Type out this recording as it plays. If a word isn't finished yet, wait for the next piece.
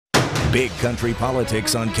Big Country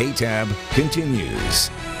Politics on KTAB continues.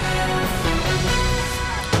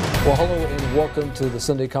 Well, hello and welcome to the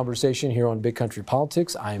Sunday Conversation here on Big Country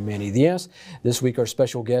Politics. I'm Manny Diaz. This week our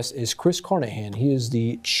special guest is Chris Carnohan. He is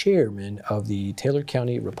the chairman of the Taylor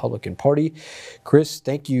County Republican Party. Chris,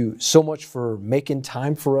 thank you so much for making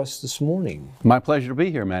time for us this morning. My pleasure to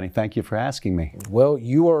be here, Manny. Thank you for asking me. Well,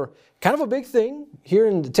 you are kind of a big thing here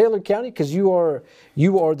in Taylor County because you are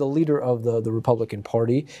the leader of the Republican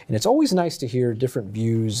Party, and it's always nice to hear different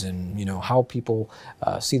views and how people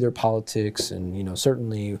see their politics, and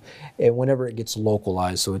certainly whenever it gets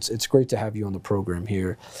localized. So it's great to have you on the program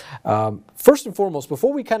here. First and foremost,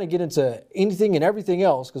 before we kind of get into anything and everything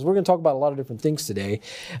else, because we're going to talk about a lot of different things today,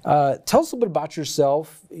 tell us a little bit about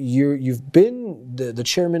yourself. You've been the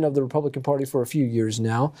chairman of the Republican Party for a few years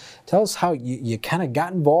now. Tell us how you kind of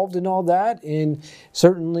got involved in all that, and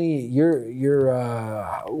certainly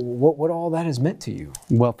what all that has meant to you.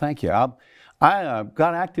 Well, thank you. I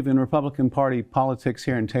got active in Republican Party politics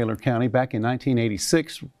here in Taylor County back in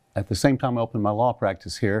 1986. At the same time I opened my law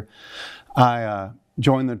practice here, I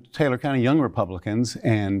joined the Taylor County Young Republicans,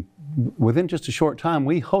 and within just a short time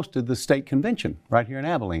we hosted the state convention right here in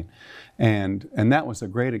Abilene, and that was a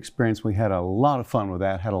great experience. We had a lot of fun with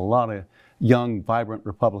that, had a lot of young, vibrant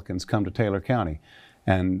Republicans come to Taylor County.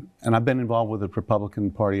 And I've been involved with the Republican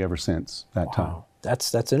Party ever since that time.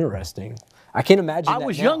 That's interesting. I can't imagine.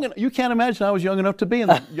 You can't imagine I was young enough to be in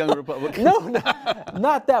the Young Republican. No,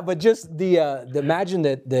 not that, but just the imagine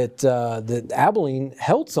that Abilene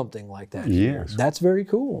held something like that. Yes, that's very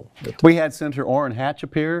cool. We had Senator Orrin Hatch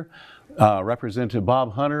up here. Representative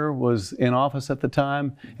Bob Hunter was in office at the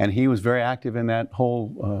time, and he was very active in that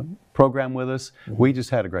whole program with us. Mm-hmm. We just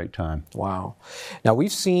had a great time. Wow. Now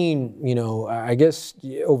we've seen, I guess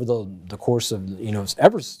over the course of,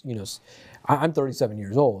 I'm 37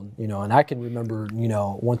 years old, and I can remember,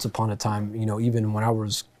 once upon a time, even when I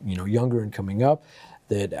was, younger and coming up,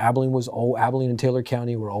 that Abilene and Taylor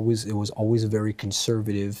County was always a very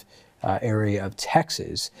conservative area of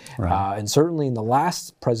Texas. Right. And certainly in the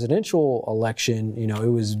last presidential election, it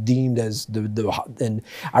was deemed as and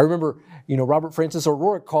I remember, Robert Francis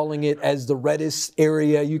O'Rourke calling it as the reddest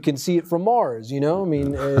area you can see it from Mars,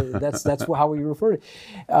 that's how we refer to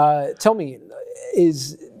it. Tell me,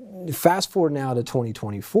 fast forward now to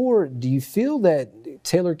 2024, do you feel that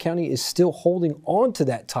Taylor County is still holding on to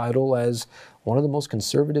that title as one of the most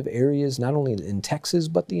conservative areas, not only in Texas,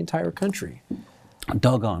 but the entire country?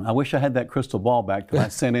 Doggone. I wish I had that crystal ball back that I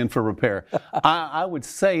sent in for repair. I would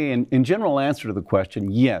say, in general answer to the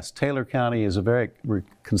question, yes, Taylor County is a very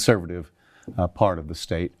conservative part of the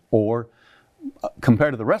state, or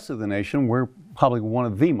compared to the rest of the nation, we're probably one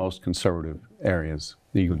of the most conservative areas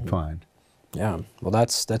that you could find. Yeah, well,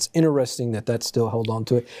 that's interesting that that's still held on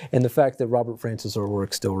to it, and the fact that Robert Francis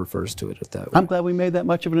O'Rourke still refers to it at that way. I'm glad we made that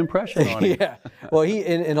much of an impression on him. Yeah, well, he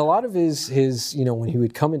and a lot of his when he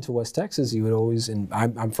would come into West Texas, he would always, and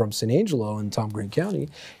I'm from San Angelo in Tom Green County,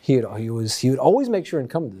 he would always make sure and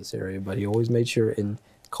come to this area, but he always made sure and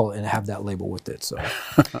call it and have that label with it. So,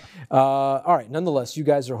 all right. Nonetheless, you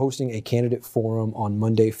guys are hosting a candidate forum on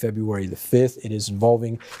Monday, February the 5th. It is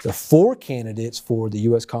involving the 4 candidates for the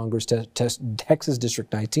U.S. Congress Texas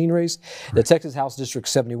District 19 race, the Texas House District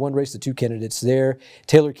 71 race, the 2 candidates there,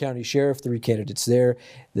 Taylor County Sheriff, 3 candidates there,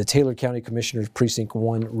 the Taylor County Commissioner's Precinct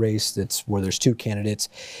 1 race, that's where there's 2 candidates.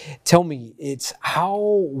 Tell me,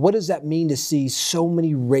 what does that mean to see so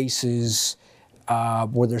many races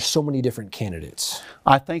where there's so many different candidates?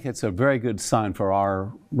 I think it's a very good sign for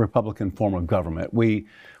our Republican form of government. We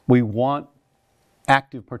want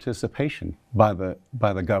active participation by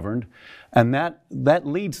the governed, and that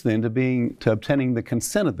leads then to obtaining the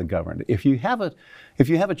consent of the governed. If you have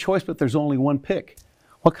a choice but there's only one pick,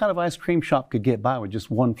 what kind of ice cream shop could get by with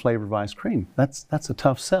just one flavor of ice cream? That's a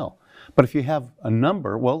tough sell. But if you have a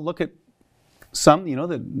number, well, look at some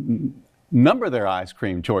that number their ice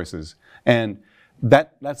cream choices, and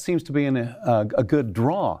that seems to be a good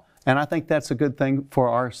draw. And I think that's a good thing for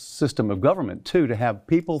our system of government, too, to have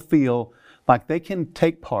people feel like they can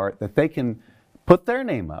take part, that they can put their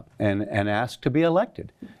name up and ask to be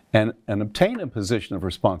elected and obtain a position of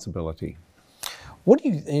responsibility. What do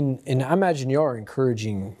you, and I imagine you are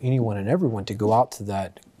encouraging anyone and everyone to go out to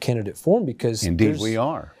that candidate forum, because indeed we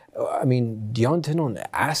are. I mean, do you intend on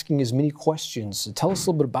asking as many questions? Tell us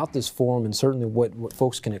a little bit about this forum and certainly what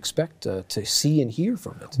folks can expect to see and hear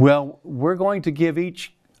from it. Well, we're going to give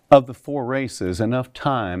each of the 4 races enough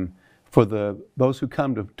time for those who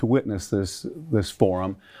come to witness this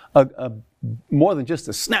forum, more than just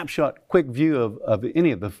a snapshot, quick view of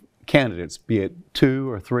any of the candidates, be it 2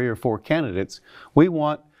 or 3 or 4 candidates. We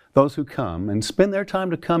want those who come and spend their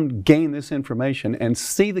time to come gain this information and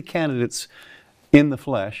see the candidates in the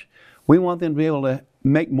flesh, we want them to be able to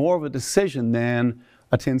make more of a decision than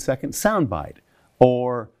a 10-second soundbite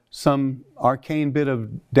or some arcane bit of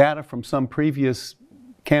data from some previous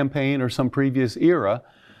campaign or some previous era.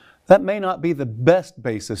 That may not be the best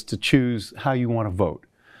basis to choose how you want to vote.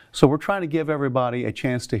 So we're trying to give everybody a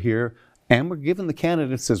chance to hear, and we're giving the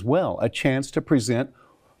candidates as well a chance to present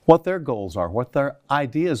what their goals are, what their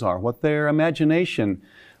ideas are, what their imagination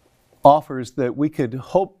offers that we could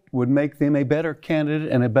hope would make them a better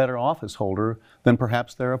candidate and a better office holder than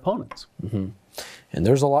perhaps their opponents. Mm-hmm. And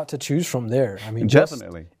there's a lot to choose from there. I mean,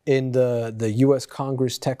 definitely. In the U.S.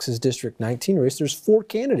 Congress Texas District 19 race, there's 4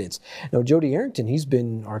 candidates. Now, Jody Arrington, he's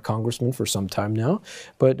been our congressman for some time now,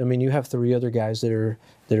 but I mean, you have 3 other guys that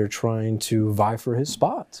are trying to vie for his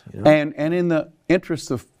spot. You know? And in the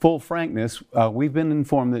interest of full frankness, we've been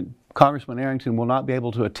informed that Congressman Arrington will not be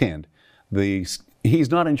able to attend.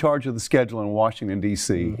 He's not in charge of the schedule in Washington,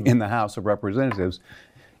 D.C., mm-hmm. in the House of Representatives,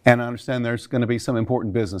 and I understand there's going to be some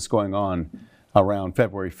important business going on around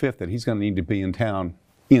February 5th that he's going to need to be in town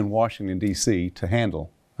in Washington, D.C. to handle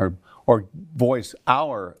or voice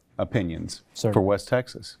our opinions for West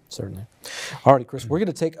Texas. Certainly. All right, Chris, we're going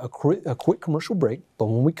to take a quick commercial break, but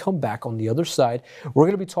when we come back on the other side, we're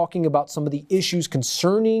going to be talking about some of the issues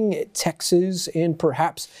concerning Texas and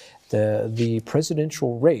perhaps the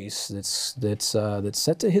presidential race that's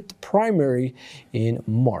set to hit the primary in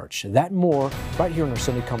March. That and more right here in our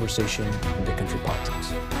Sunday Conversation in Big Country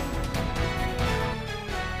Politics.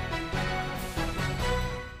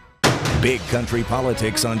 Big Country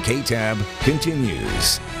Politics on KTAB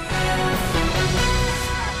continues.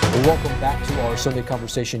 Well, welcome back to our Sunday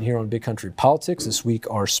Conversation here on Big Country Politics. This week,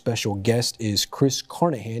 our special guest is Chris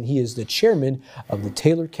Carnohan. He is the chairman of the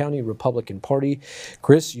Taylor County Republican Party.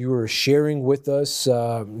 Chris, you were sharing with us,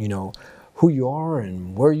 who you are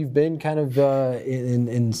and where you've been kind of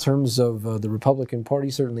in terms of the Republican Party,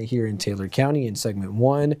 certainly here in Taylor County in segment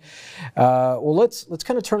 1. Well, let's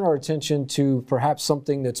kind of turn our attention to perhaps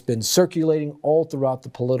something that's been circulating all throughout the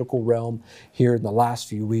political realm here in the last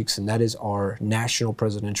few weeks, and that is our national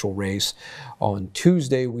presidential race. On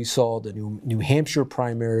Tuesday, we saw the New Hampshire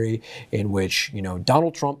primary in which,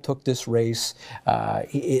 Donald Trump took this race.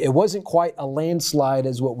 It wasn't quite a landslide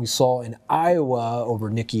as what we saw in Iowa over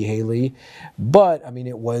Nikki Haley. But I mean,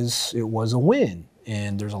 it was a win,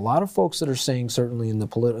 and there's a lot of folks that are saying, certainly in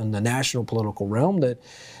the national political realm,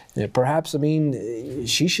 that perhaps, I mean,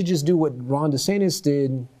 she should just do what Ron DeSantis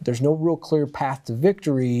did. There's no real clear path to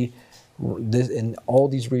victory, and all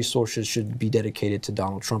these resources should be dedicated to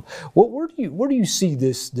Donald Trump. Where do you see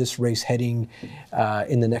this race heading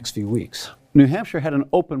in the next few weeks? New Hampshire had an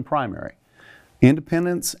open primary.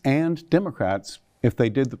 Independents and Democrats, if they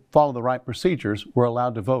did follow the right procedures, were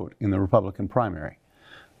allowed to vote in the Republican primary.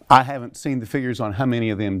 I haven't seen the figures on how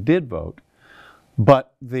many of them did vote,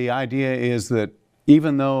 but the idea is that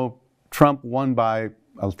even though Trump won by,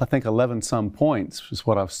 I think, 11 some points, is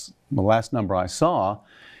the last number I saw,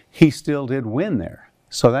 he still did win there.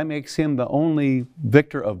 So that makes him the only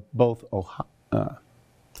victor of both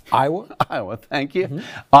Iowa, thank you, mm-hmm.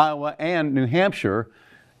 Iowa and New Hampshire,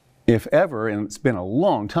 if ever, and it's been a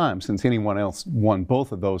long time since anyone else won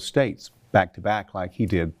both of those states back to back like he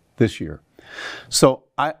did this year. So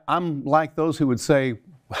I'm like those who would say,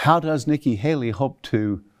 how does Nikki Haley hope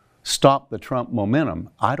to stop the Trump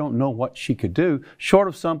momentum? I don't know what she could do, short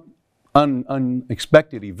of some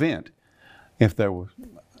unexpected event. If there was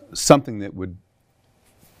something that would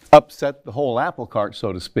upset the whole apple cart,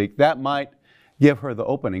 so to speak, that might give her the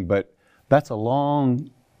opening, but that's a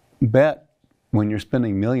long bet when you're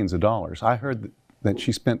spending millions of dollars. I heard that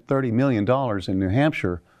she spent $30 million in New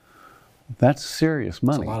Hampshire. That's serious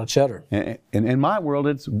money. That's a lot of cheddar. And in my world,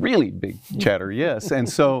 it's really big cheddar, yes. And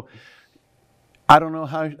so I don't know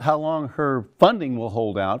how long her funding will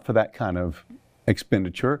hold out for that kind of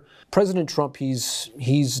expenditure. President Trump,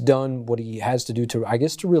 he's done what he has to do to, I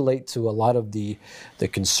guess, to relate to a lot of the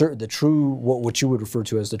true, what you would refer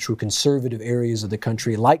to as the true conservative areas of the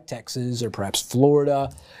country, like Texas or perhaps Florida,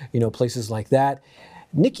 places like that.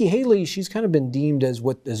 Nikki Haley, she's kind of been deemed as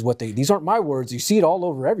what these aren't my words. You see it all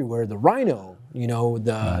over everywhere. The rhino,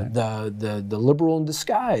 the liberal in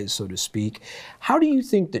disguise, so to speak. How do you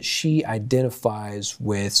think that she identifies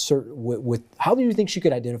with how do you think she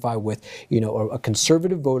could identify with, a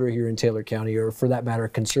conservative voter here in Taylor County, or for that matter, a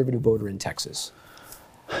conservative voter in Texas?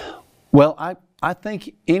 Well, I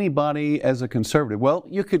think anybody as a conservative,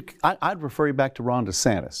 I'd refer you back to Ron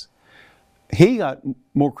DeSantis. He got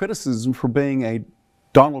more criticism for being a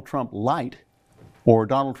Donald Trump light or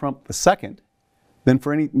Donald Trump II than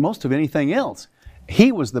for most of anything else.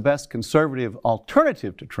 He was the best conservative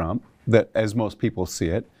alternative to Trump, that as most people see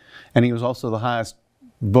it, and he was also the highest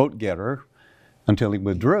vote getter until he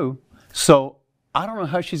withdrew. So I don't know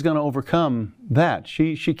how she's going to overcome that.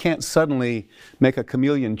 She can't suddenly make a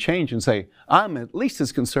chameleon change and say, I'm at least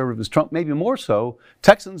as conservative as Trump, maybe more so.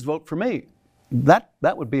 Texans vote for me. That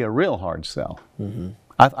would be a real hard sell. Mm-hmm.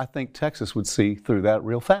 I think Texas would see through that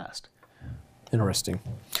real fast. Interesting.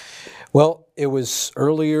 Well, it was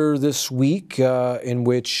earlier this week in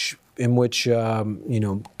which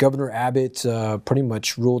Governor Abbott pretty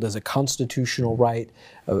much ruled as a constitutional right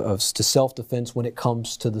to self-defense when it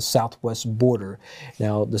comes to the southwest border.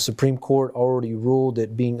 Now, the Supreme Court already ruled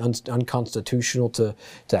it being unconstitutional to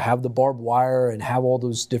have the barbed wire and have all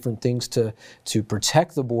those different things to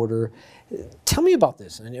protect the border. Tell me about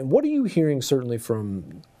this, and what are you hearing certainly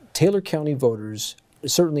from Taylor County voters,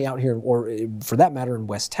 certainly out here, or for that matter in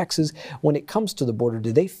West Texas, when it comes to the border?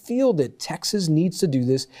 Do they feel that Texas needs to do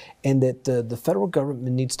this and that the federal government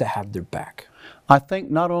needs to have their back? I think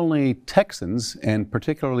not only Texans, and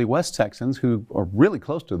particularly West Texans, who are really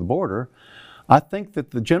close to the border, I think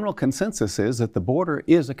that the general consensus is that the border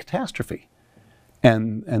is a catastrophe.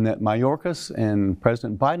 And that Mayorkas and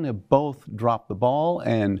President Biden have both dropped the ball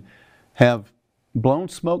and have blown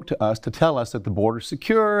smoke to us to tell us that the border's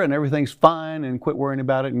secure and everything's fine and quit worrying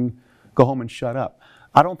about it and go home and shut up.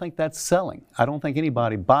 I don't think that's selling. I don't think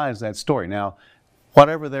anybody buys that story. Now,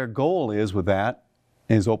 whatever their goal is with that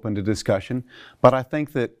is open to discussion, but I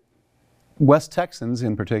think that West Texans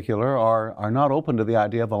in particular are not open to the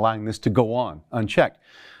idea of allowing this to go on unchecked.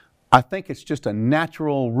 I think it's just a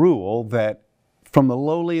natural rule that from the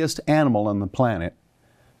lowliest animal on the planet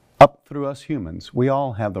up through us humans, we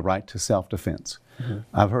all have the right to self-defense. Mm-hmm.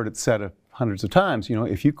 I've heard it said hundreds of times,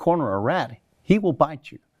 if you corner a rat, he will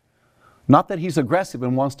bite you. Not that he's aggressive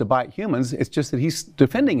and wants to bite humans, it's just that he's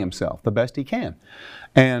defending himself the best he can.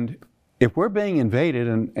 And if we're being invaded,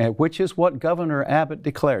 and which is what Governor Abbott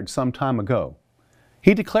declared some time ago,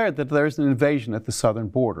 he declared that there's an invasion at the southern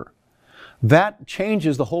border. That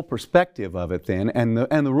changes the whole perspective of it then, and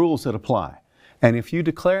the rules that apply. And if you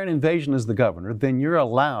declare an invasion as the governor, then you're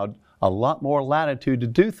allowed a lot more latitude to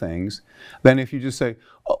do things than if you just say,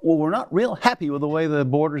 oh, well, we're not real happy with the way the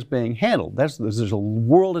border's being handled. There's a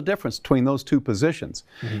world of difference between those two positions.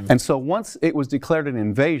 Mm-hmm. And so once it was declared an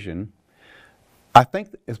invasion, I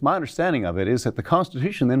think, as my understanding of it, is that the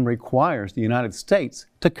Constitution then requires the United States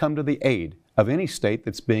to come to the aid of any state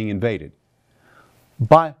that's being invaded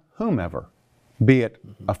by whomever, be it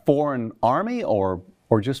a foreign army or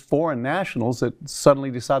just foreign nationals that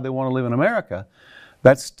suddenly decide they want to live in America.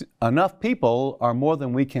 That's enough people are more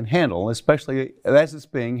than we can handle, especially as it's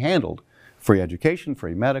being handled. Free education,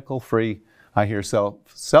 free medical, free, I hear cell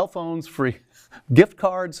phones, free gift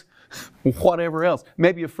cards, whatever else.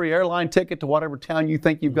 Maybe a free airline ticket to whatever town you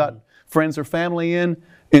think you've got friends or family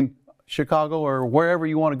in Chicago or wherever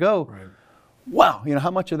you want to go. Right. Wow,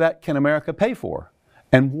 how much of that can America pay for?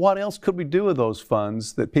 And what else could we do with those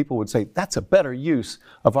funds that people would say, that's a better use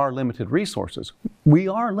of our limited resources? We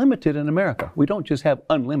are limited in America. We don't just have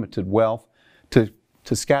unlimited wealth to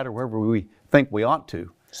scatter wherever we think we ought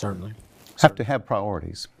to. Certainly. Have to have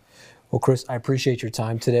priorities. Well, Chris, I appreciate your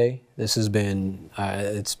time today. This has been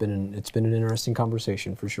it's been an interesting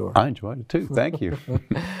conversation for sure. I enjoyed it too. Thank you.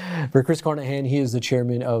 For Chris Carnohan, he is the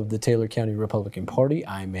chairman of the Taylor County Republican Party.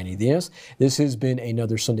 I'm Manny Diaz. This has been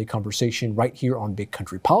another Sunday Conversation right here on Big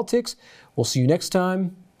Country Politics. We'll see you next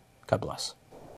time. God bless.